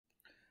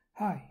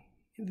Hi,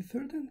 in the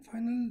third and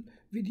final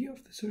video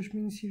of the search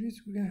mini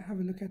series, we're going to have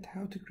a look at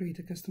how to create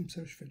a custom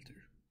search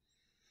filter.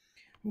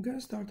 I'm going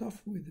to start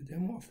off with a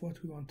demo of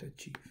what we want to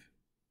achieve.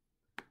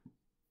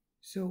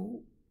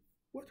 So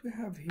what we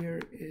have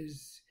here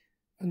is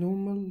a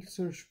normal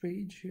search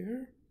page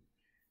here,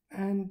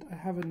 and I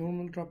have a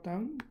normal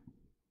drop-down.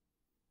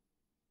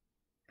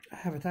 I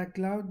have a tag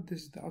cloud.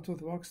 This is the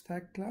out-of-the-box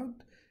tag cloud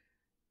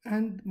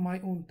and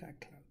my own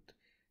tag cloud.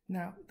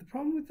 Now, the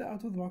problem with the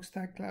out-of-the-box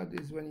tag cloud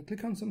is when you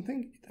click on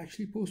something, it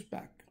actually posts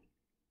back,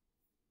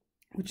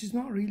 which is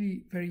not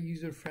really very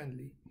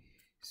user-friendly.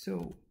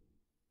 So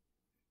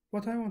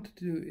what I wanted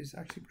to do is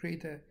actually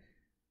create a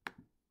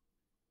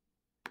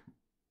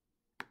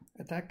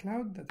tag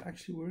cloud that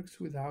actually works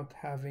without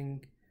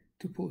having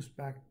to post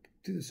back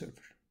to the server.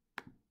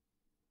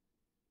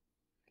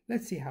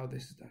 Let's see how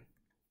this is done.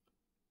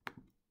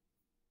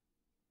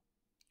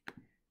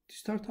 To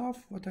start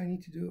off, what I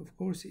need to do, of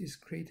course, is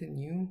create a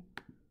new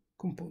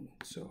component.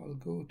 So I'll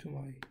go to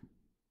my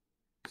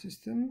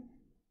system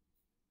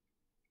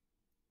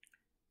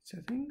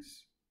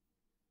settings,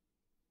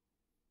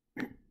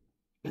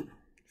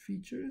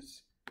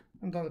 features,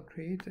 and I'll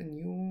create a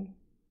new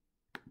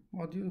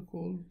module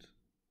called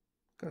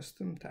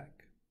custom tag.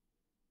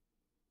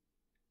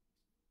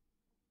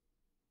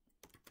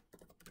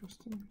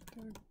 Custom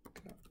tag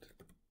cloud.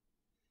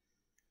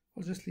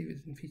 I'll just leave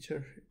it in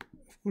feature.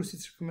 Of course,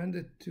 it's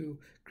recommended to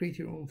create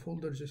your own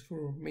folder just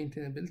for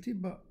maintainability,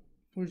 but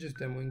we're just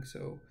demoing,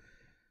 so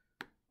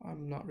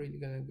I'm not really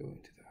gonna go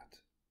into that.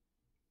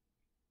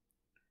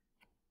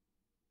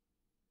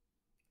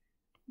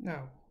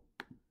 Now,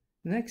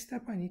 the next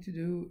step I need to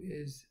do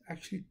is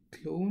actually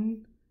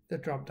clone the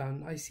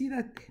dropdown. I see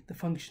that the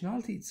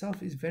functionality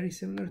itself is very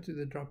similar to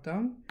the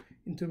dropdown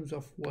in terms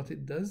of what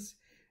it does.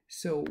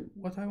 So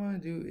what I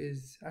want to do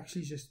is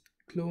actually just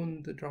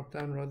clone the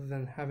dropdown rather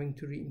than having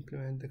to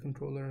re-implement the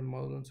controller and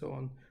model and so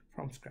on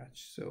from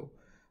scratch. So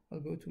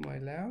I'll go to my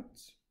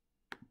layouts,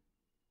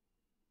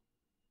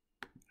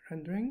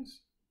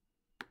 renderings,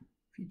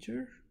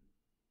 feature,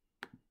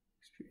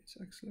 experience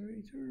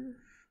accelerator,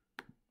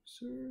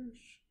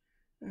 search,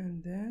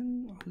 and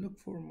then I'll look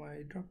for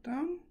my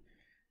dropdown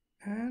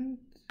and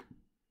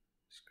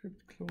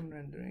script clone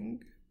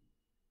rendering.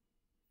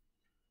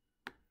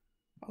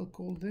 I'll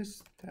call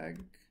this tag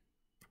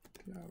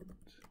cloud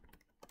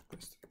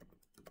custom.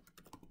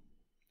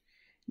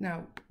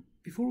 Now,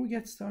 before we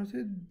get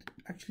started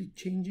actually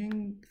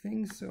changing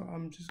things, so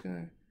I'm just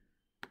gonna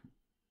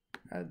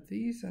add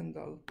these and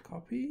I'll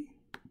copy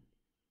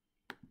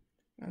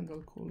and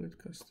I'll call it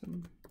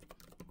custom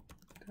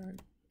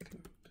tag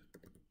cloud.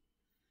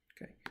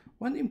 Okay,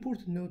 one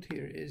important note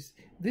here is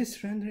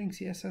this rendering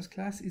CSS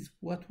class is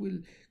what will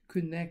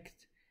connect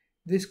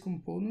this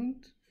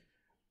component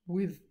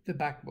with the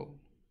backbone.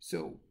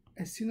 So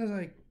as soon as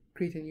I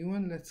create a new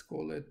one, let's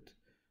call it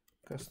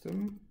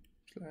custom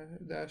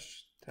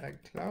dash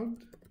tag cloud,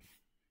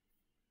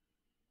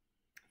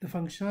 the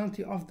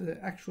functionality of the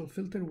actual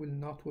filter will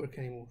not work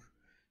anymore.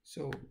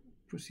 So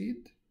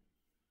proceed,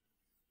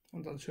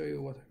 and I'll show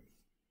you what.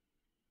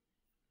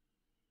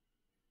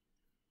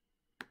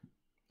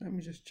 Let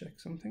me just check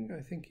something.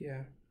 I think,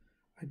 yeah,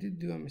 I did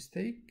do a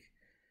mistake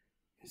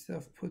instead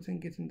of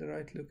putting it in the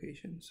right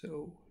location.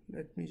 So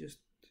let me just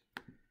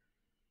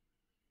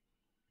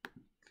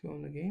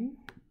clone again.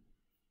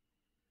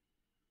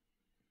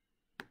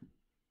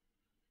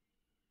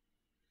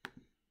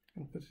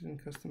 And put it in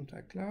custom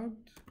tag cloud,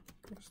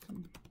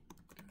 custom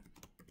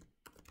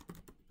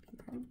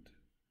tag cloud.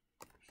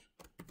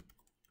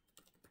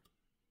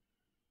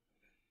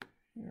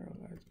 Here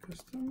I'll add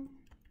custom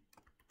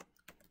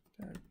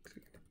tag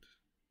cloud.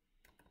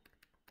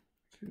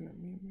 Actually, let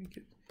me make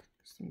it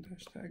custom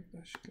dash tag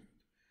dash cloud.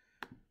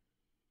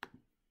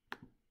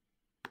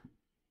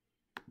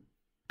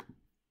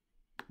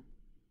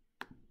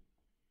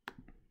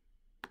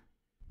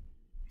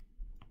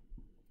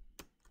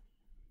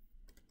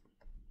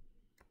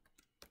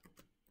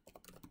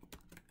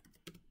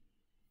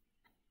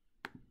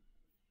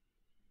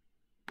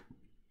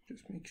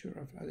 Just make sure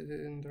I've added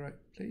it in the right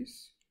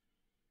place.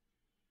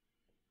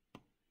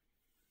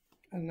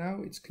 And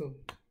now it's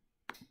cloned.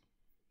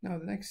 Now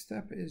the next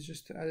step is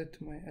just to add it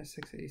to my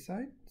SXA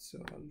site. So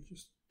I'll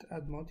just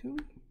add module.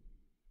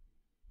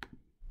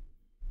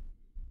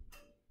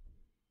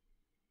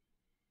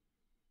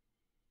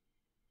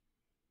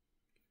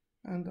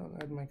 And I'll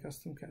add my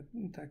custom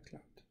tag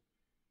cloud.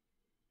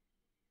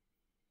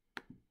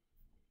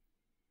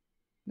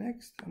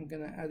 Next, I'm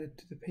gonna add it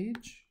to the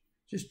page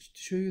just to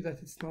show you that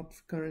it's not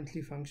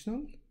currently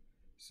functional.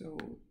 So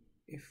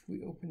if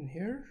we open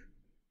here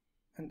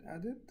and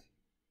add it,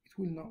 it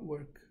will not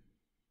work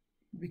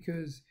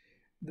because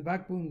the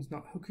backbone is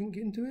not hooking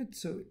into it,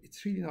 so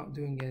it's really not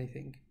doing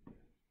anything.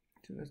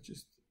 So let's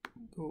just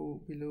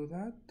go below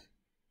that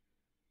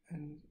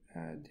and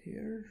add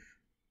here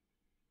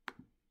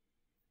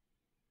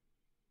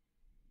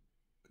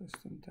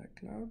custom tag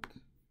cloud.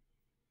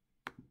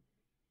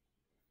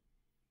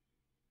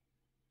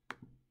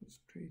 Let's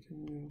create a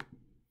new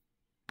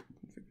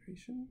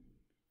configuration.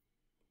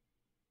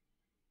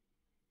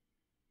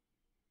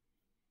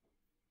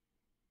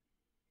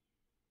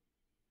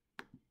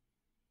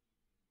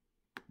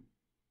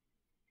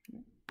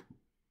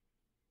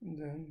 and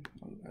then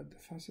I'll add the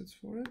facets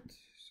for it.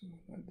 So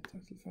I'll add the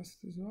title facet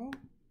as well,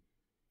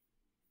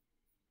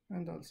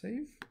 and I'll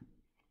save.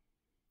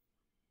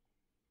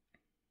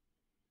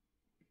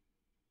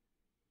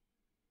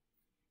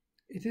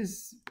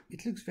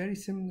 It looks very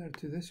similar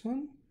to this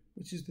one,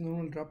 which is the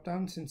normal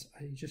drop-down, since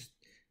I just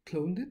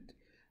cloned it,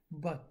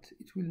 but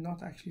it will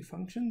not actually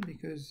function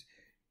because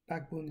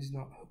Backbone is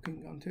not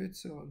hooking onto it.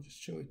 So I'll just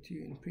show it to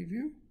you in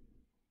preview.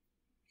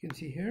 You can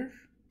see here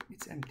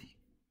it's empty,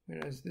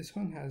 whereas this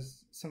one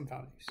has some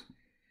values.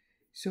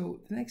 So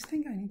the next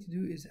thing I need to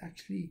do is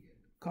actually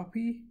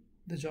copy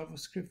the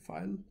JavaScript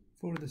file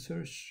for the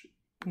search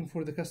and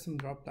for the custom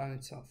drop-down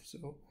itself.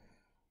 So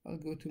I'll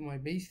go to my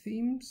base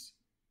themes,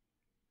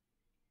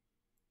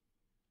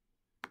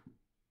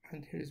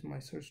 and here's my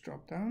search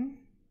drop-down.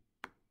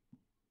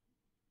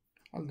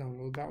 I'll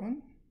download that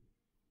one,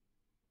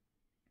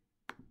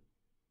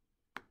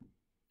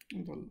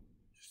 and I'll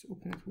just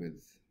open it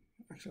with,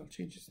 actually I'll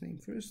change its name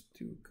first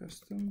to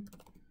custom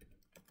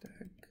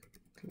tag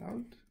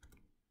cloud,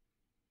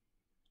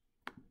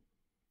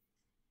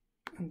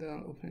 and then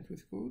I'll open it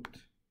with code.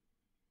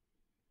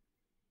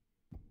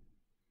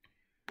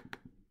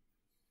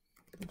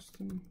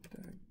 Custom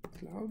tag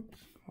cloud.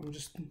 I'm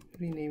just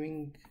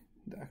renaming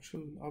the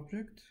actual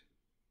object,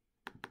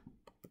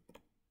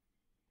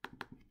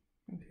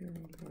 and here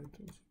I'll write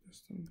also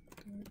custom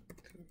tag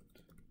cloud.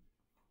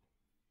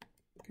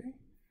 Okay,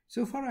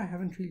 so far I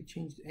haven't really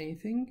changed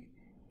anything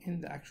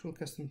in the actual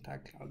custom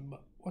tag cloud,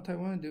 but what I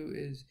want to do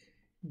is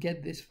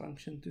get this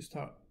function to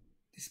start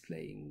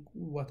displaying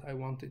what I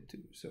want it to.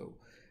 So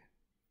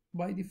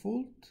by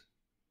default,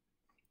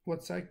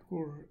 what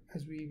Sitecore,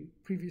 as we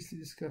previously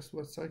discussed,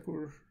 what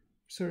Sitecore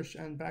Search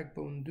and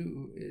Backbone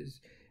do is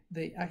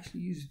they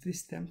actually use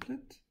this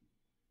template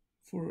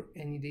for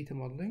any data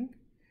modeling.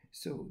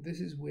 So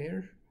this is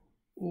where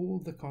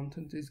all the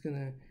content is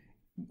gonna,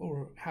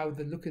 or how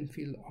the look and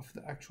feel of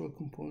the actual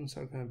components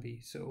are gonna be.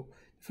 So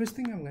the first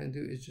thing I'm gonna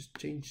do is just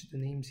change the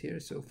names here.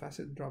 So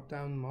facet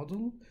dropdown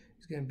model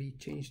is gonna be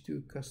changed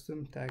to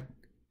custom tag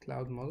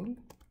cloud model.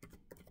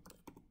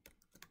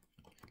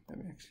 Let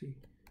me actually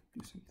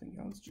do something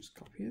else, just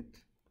copy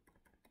it.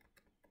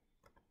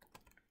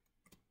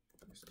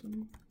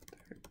 Custom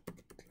tag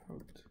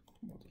cloud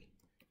model.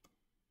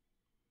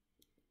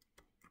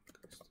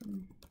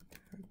 Custom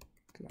tag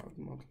cloud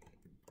model.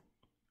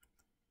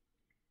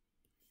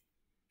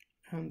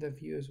 And the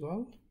view as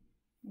well.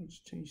 Let's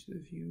change the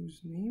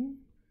view's name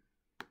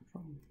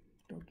from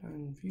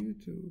dropdown view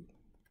to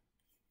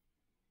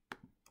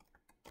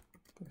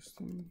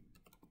custom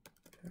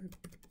tag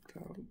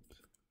cloud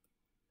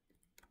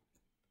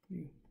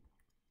view.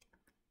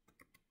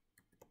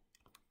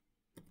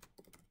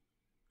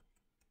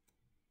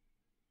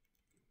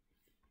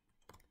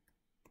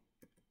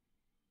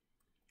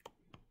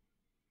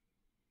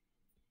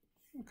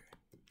 Okay,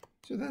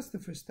 so that's the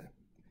first step.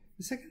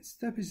 The second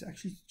step is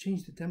actually to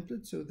change the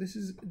template. So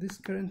this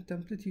current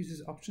template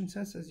uses option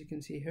sets, as you can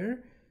see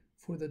here,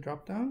 for the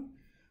dropdown.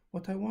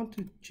 What I want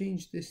to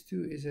change this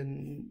to is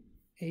an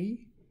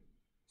A,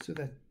 so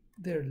that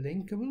they're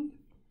linkable.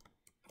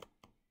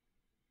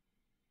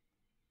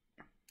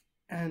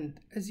 And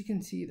as you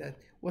can see, that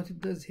what it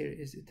does here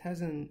is it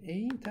has an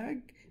A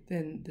tag,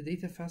 then the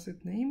data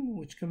facet name,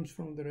 which comes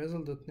from the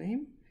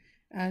result.name,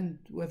 and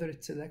whether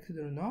it's selected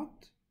or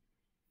not,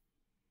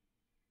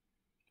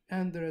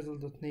 and the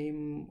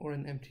result.name or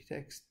an empty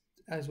text,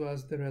 as well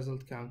as the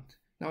result count.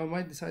 Now I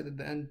might decide at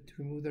the end to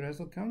remove the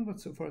result count, but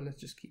so far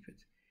let's just keep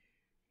it.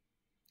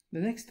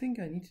 The next thing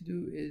I need to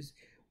do is,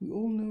 we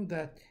all know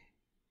that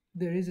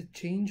there is a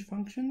change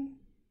function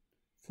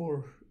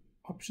for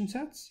option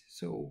sets.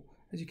 So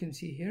as you can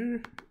see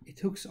here, it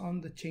hooks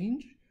on the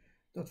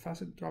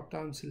change.facet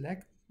dropdown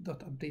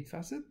select.update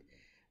facet,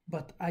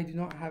 but I do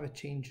not have a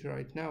change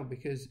right now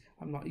because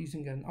I'm not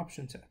using an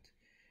option set.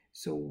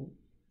 So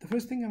the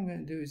first thing I'm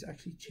going to do is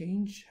actually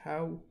change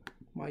how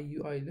my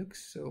UI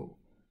looks. So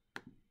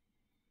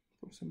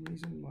for some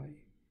reason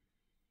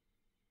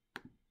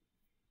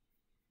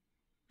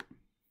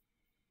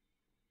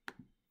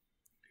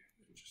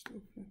just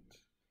open it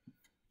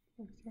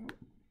like that.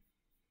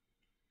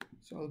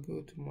 So I'll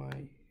go to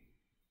my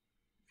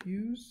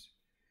views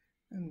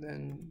and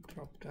then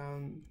drop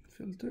down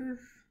filter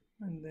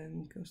and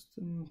then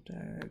custom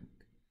tag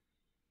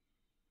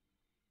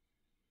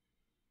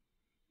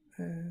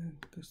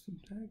custom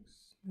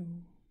tags. No,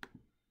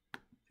 I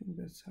think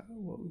that's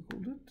what we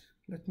called it.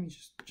 Let me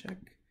just check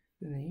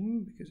the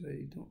name because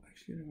I don't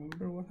actually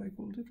remember what I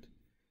called it.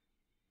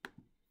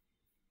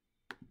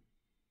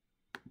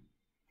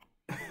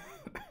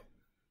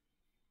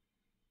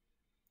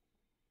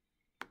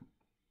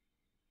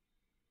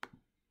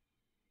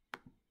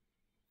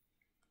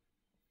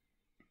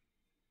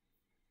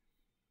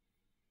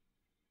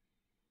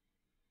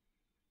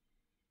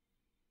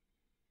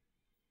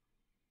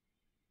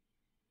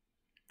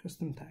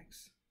 Custom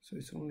tags. So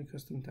it's only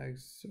custom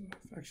tags. So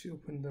I've actually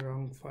opened the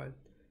wrong file.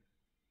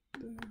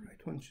 The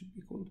right one should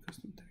be called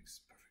custom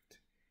tags. Perfect.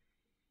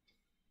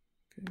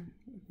 Okay,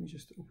 let me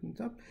just open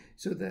it up.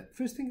 So the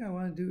first thing I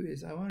want to do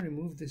is I want to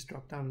remove this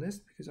drop-down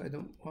list because I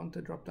don't want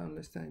a drop-down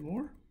list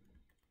anymore.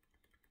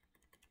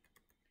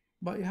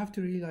 But you have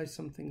to realize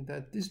something,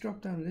 that this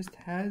drop-down list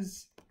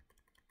has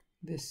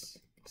this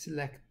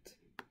select,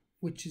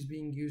 which is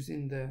being used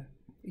in the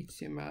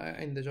HTML,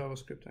 in the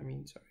JavaScript, I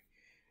mean, sorry.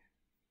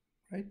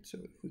 Right, so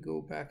if we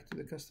go back to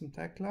the custom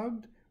tag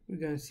cloud, we're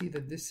going to see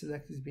that this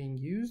select is being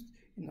used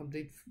in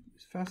update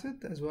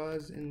facet as well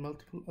as in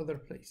multiple other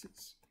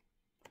places.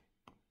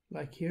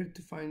 Like here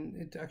to find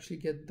it, to actually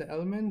get the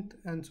element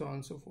and so on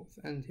and so forth,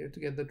 and here to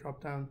get the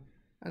drop down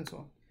and so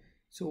on.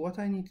 So what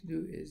I need to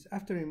do is,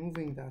 after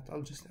removing that,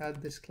 I'll just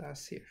add this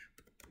class here.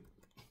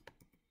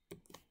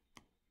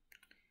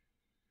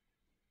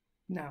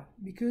 Now,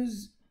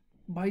 because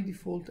by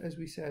default, as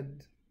we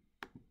said,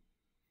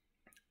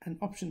 an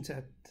option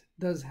set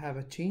does have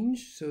a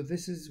change, so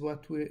this is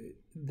what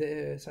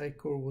the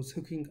Sitecore was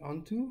hooking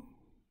onto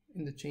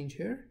in the change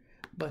here,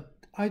 but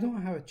I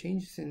don't have a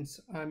change since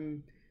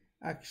I'm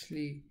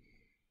actually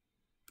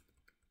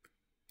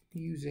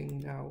using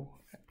now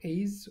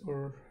A's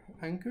or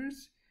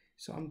anchors.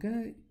 So I'm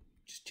gonna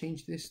just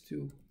change this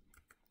to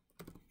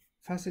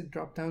facet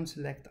dropdown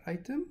select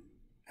item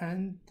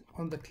and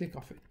on the click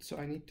of it. So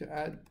I need to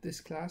add this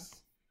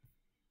class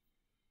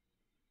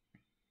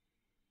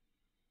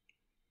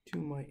to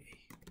my A.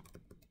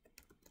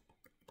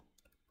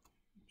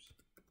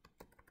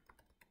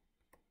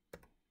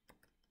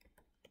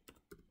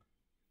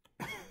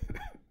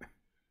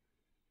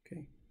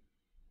 Okay.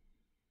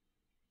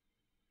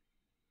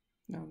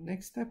 Now,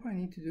 next step I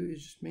need to do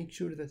is just make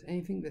sure that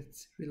anything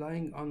that's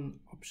relying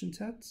on option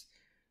sets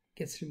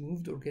gets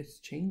removed or gets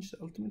changed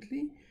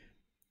ultimately.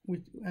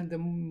 And the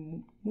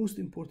most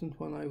important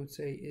one I would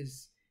say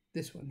is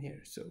this one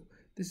here. So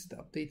this is the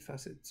update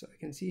facet. So I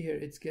can see here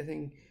it's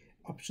getting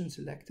option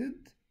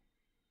selected,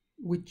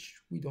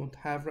 which we don't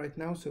have right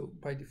now. So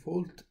by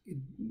default,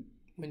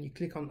 when you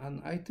click on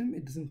an item,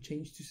 it doesn't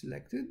change to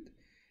selected,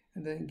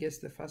 and then it gets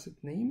the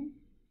facet name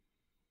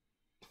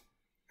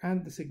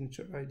and the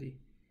signature ID.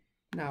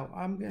 Now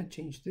I'm going to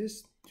change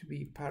this to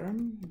be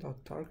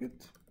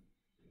param.target.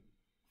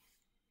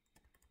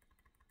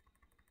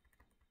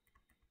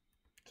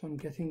 So I'm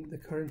getting the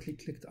currently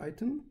clicked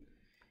item,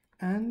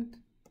 and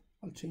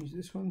I'll change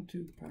this one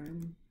to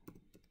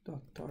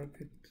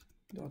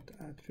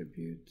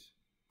param.target.attribute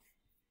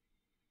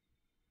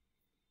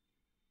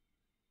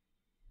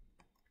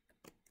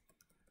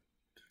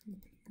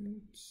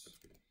attributes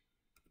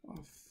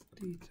of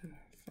data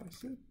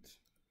facet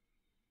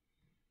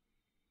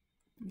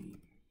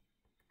name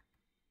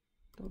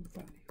dot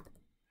value. I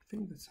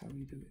think that's how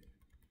we do it.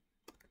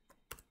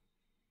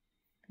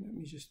 Let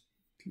me just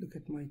look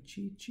at my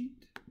cheat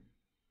sheet.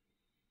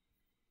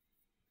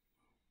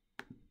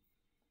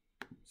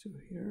 So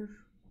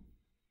here,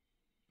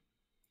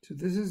 so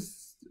this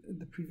is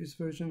the previous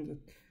version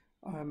that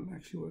I'm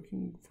actually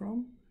working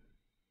from.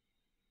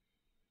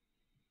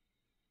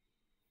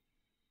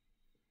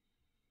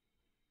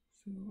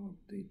 So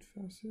update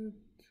facet.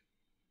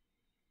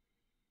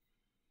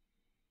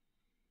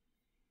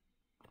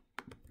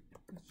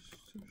 Let's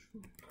search for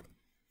it.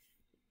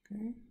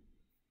 Okay.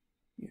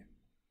 Yeah,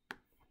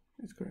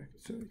 that's correct.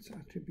 So it's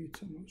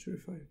attributes. I'm not sure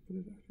if I put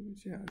it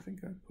attributes. Yeah, I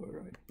think I put it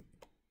right.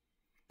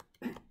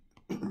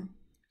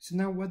 So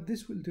now what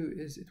this will do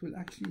is it will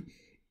actually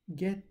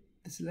get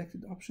the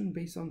selected option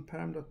based on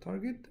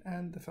param.target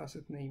and the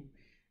facet name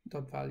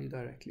 .value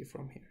directly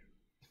from here.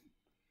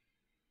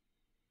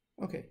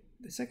 Okay,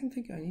 the second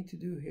thing I need to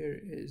do here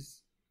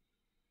is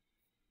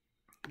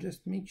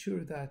just make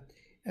sure that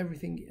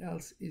everything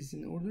else is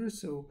in order.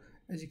 So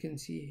as you can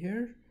see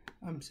here,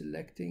 I'm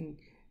selecting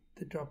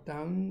the drop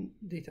down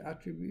data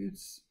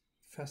attributes,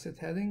 facet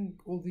heading,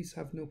 all these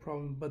have no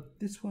problem, but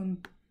this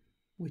one,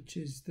 which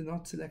is the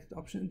not selected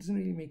option, it doesn't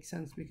really make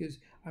sense because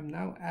I'm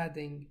now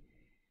adding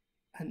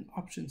an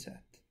option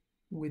set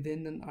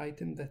within an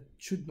item that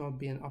should not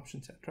be an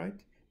option set,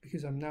 right?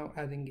 Because I'm now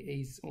adding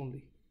A's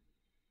only.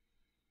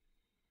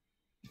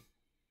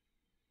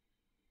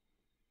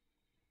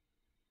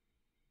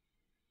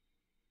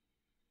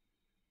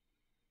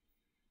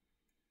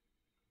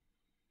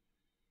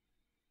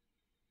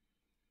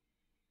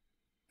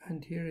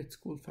 And here it's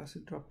called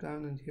facet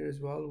dropdown, and here as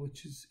well,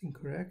 which is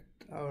incorrect.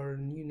 Our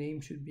new name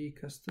should be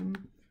custom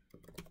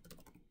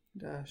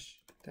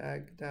dash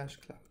tag dash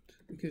cloud,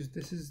 because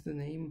this is the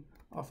name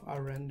of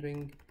our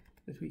rendering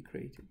that we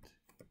created.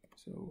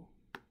 So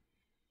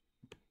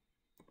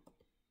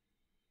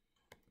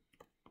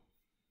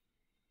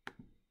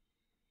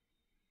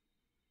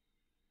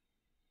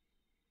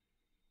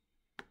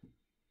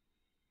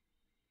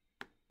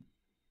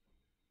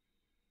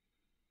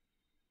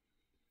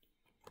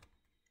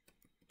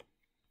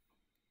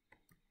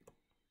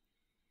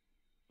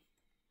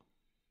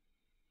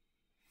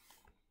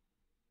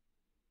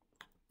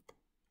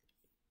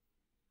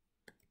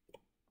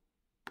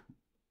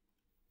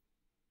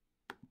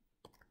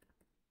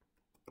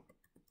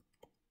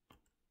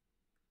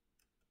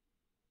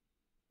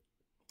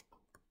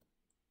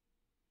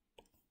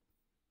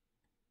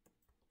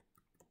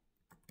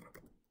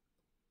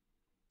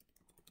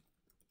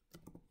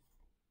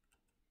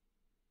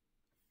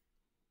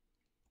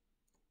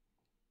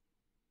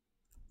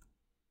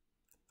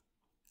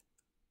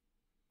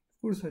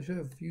course, I should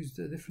have used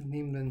a different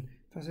name than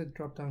facet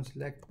dropdown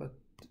select, but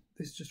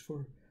this is just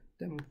for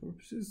demo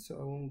purposes, so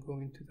I won't go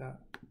into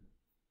that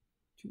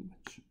too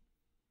much.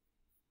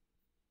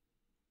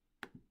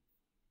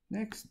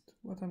 Next,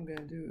 what I'm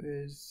gonna do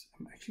is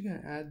I'm actually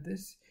gonna add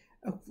this.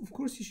 Of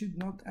course, you should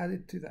not add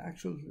it to the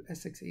actual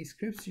SXA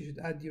scripts. You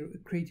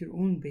should create your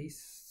own base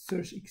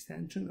search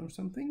extension or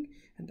something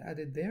and add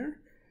it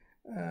there.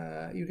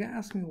 You're gonna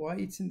ask me why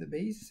it's in the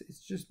base.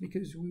 It's just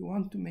because we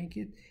want to make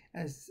it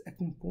as a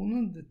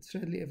component that's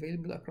readily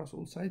available across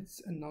all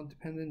sites and not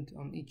dependent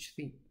on each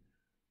theme.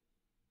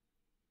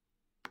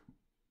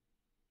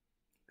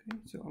 Okay,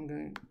 so I'm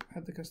gonna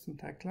add the custom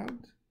tag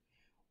cloud.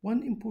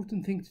 One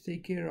important thing to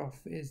take care of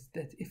is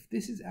that if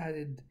this is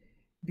added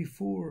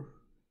before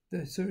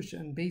the search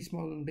and base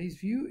model and base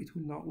view, it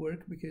will not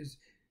work because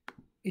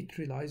it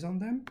relies on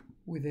them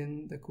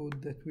within the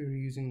code that we're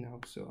using now.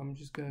 So I'm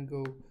just gonna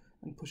go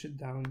and push it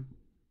down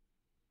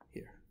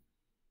here.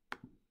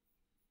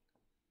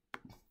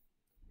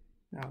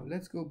 Now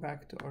let's go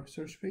back to our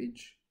search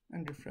page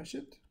and refresh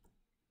it.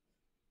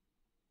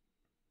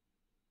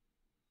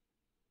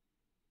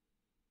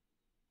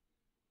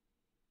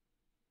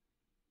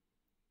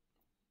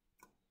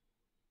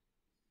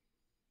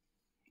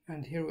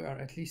 And here we are.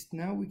 At least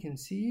now we can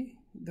see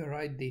the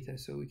right data.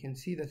 So we can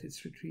see that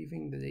it's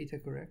retrieving the data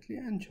correctly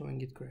and showing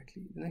it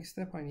correctly. The next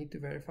step I need to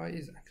verify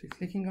is actually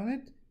clicking on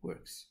it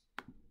works.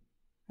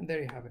 And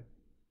there you have it.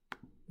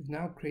 We've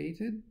now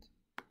created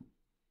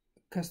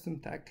a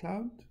custom tag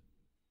cloud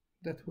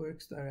that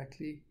works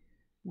directly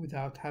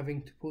without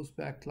having to post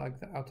back like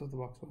the out of the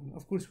box one.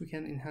 Of course, we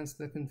can enhance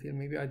the look and feel.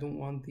 Maybe I don't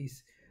want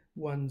these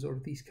ones or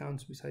these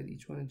counts beside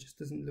each one. It just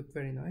doesn't look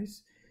very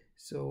nice.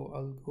 So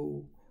I'll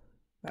go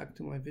back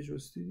to my Visual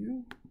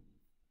Studio.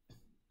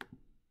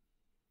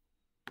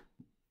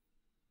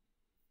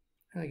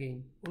 And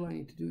again, all I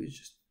need to do is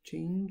just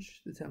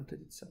change the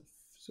template itself.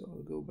 So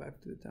I'll go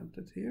back to the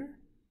template here.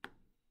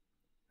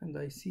 And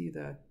I see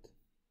that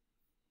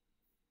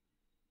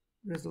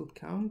result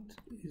count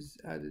is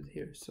added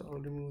here. So I'll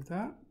remove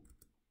that.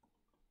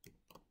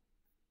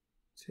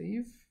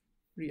 Save,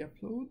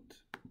 re-upload.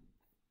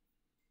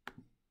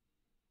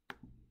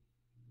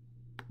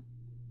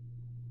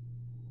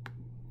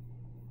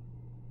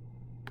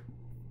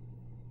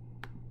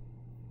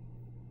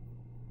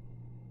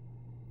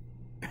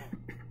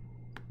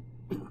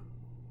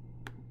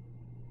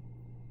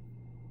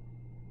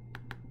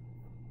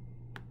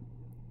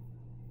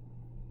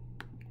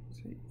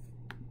 Save,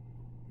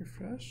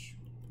 refresh,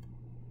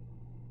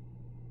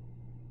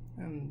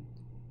 and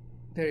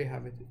there you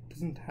have it. It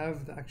doesn't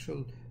have the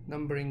actual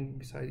numbering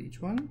beside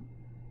each one.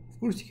 Of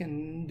course, you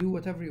can do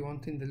whatever you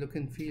want in the look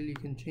and feel. You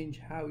can change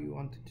how you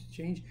want it to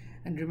change.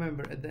 And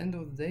remember, at the end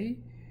of the day,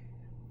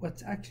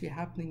 what's actually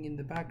happening in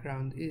the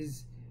background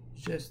is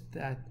just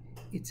that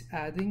it's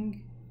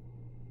adding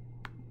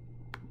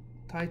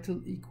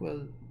title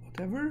equal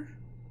whatever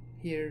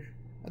here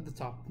at the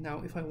top.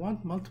 Now, if I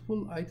want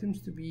multiple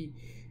items to be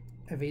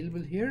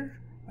available here,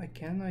 I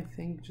can, I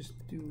think, just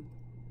do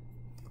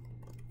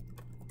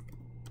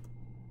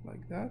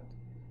like that.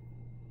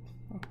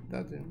 Oh,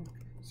 that didn't work.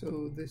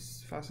 So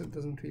this facet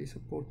doesn't really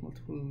support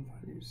multiple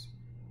values.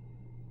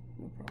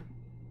 No problem.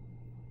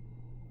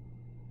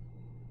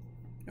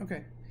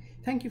 Okay,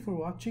 thank you for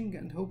watching,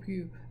 and hope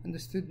you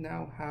understood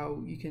now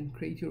how you can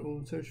create your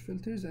own search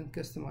filters and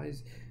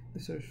customize the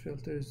search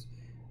filters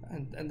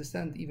and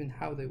understand even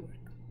how they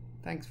work.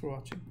 Thanks for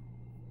watching.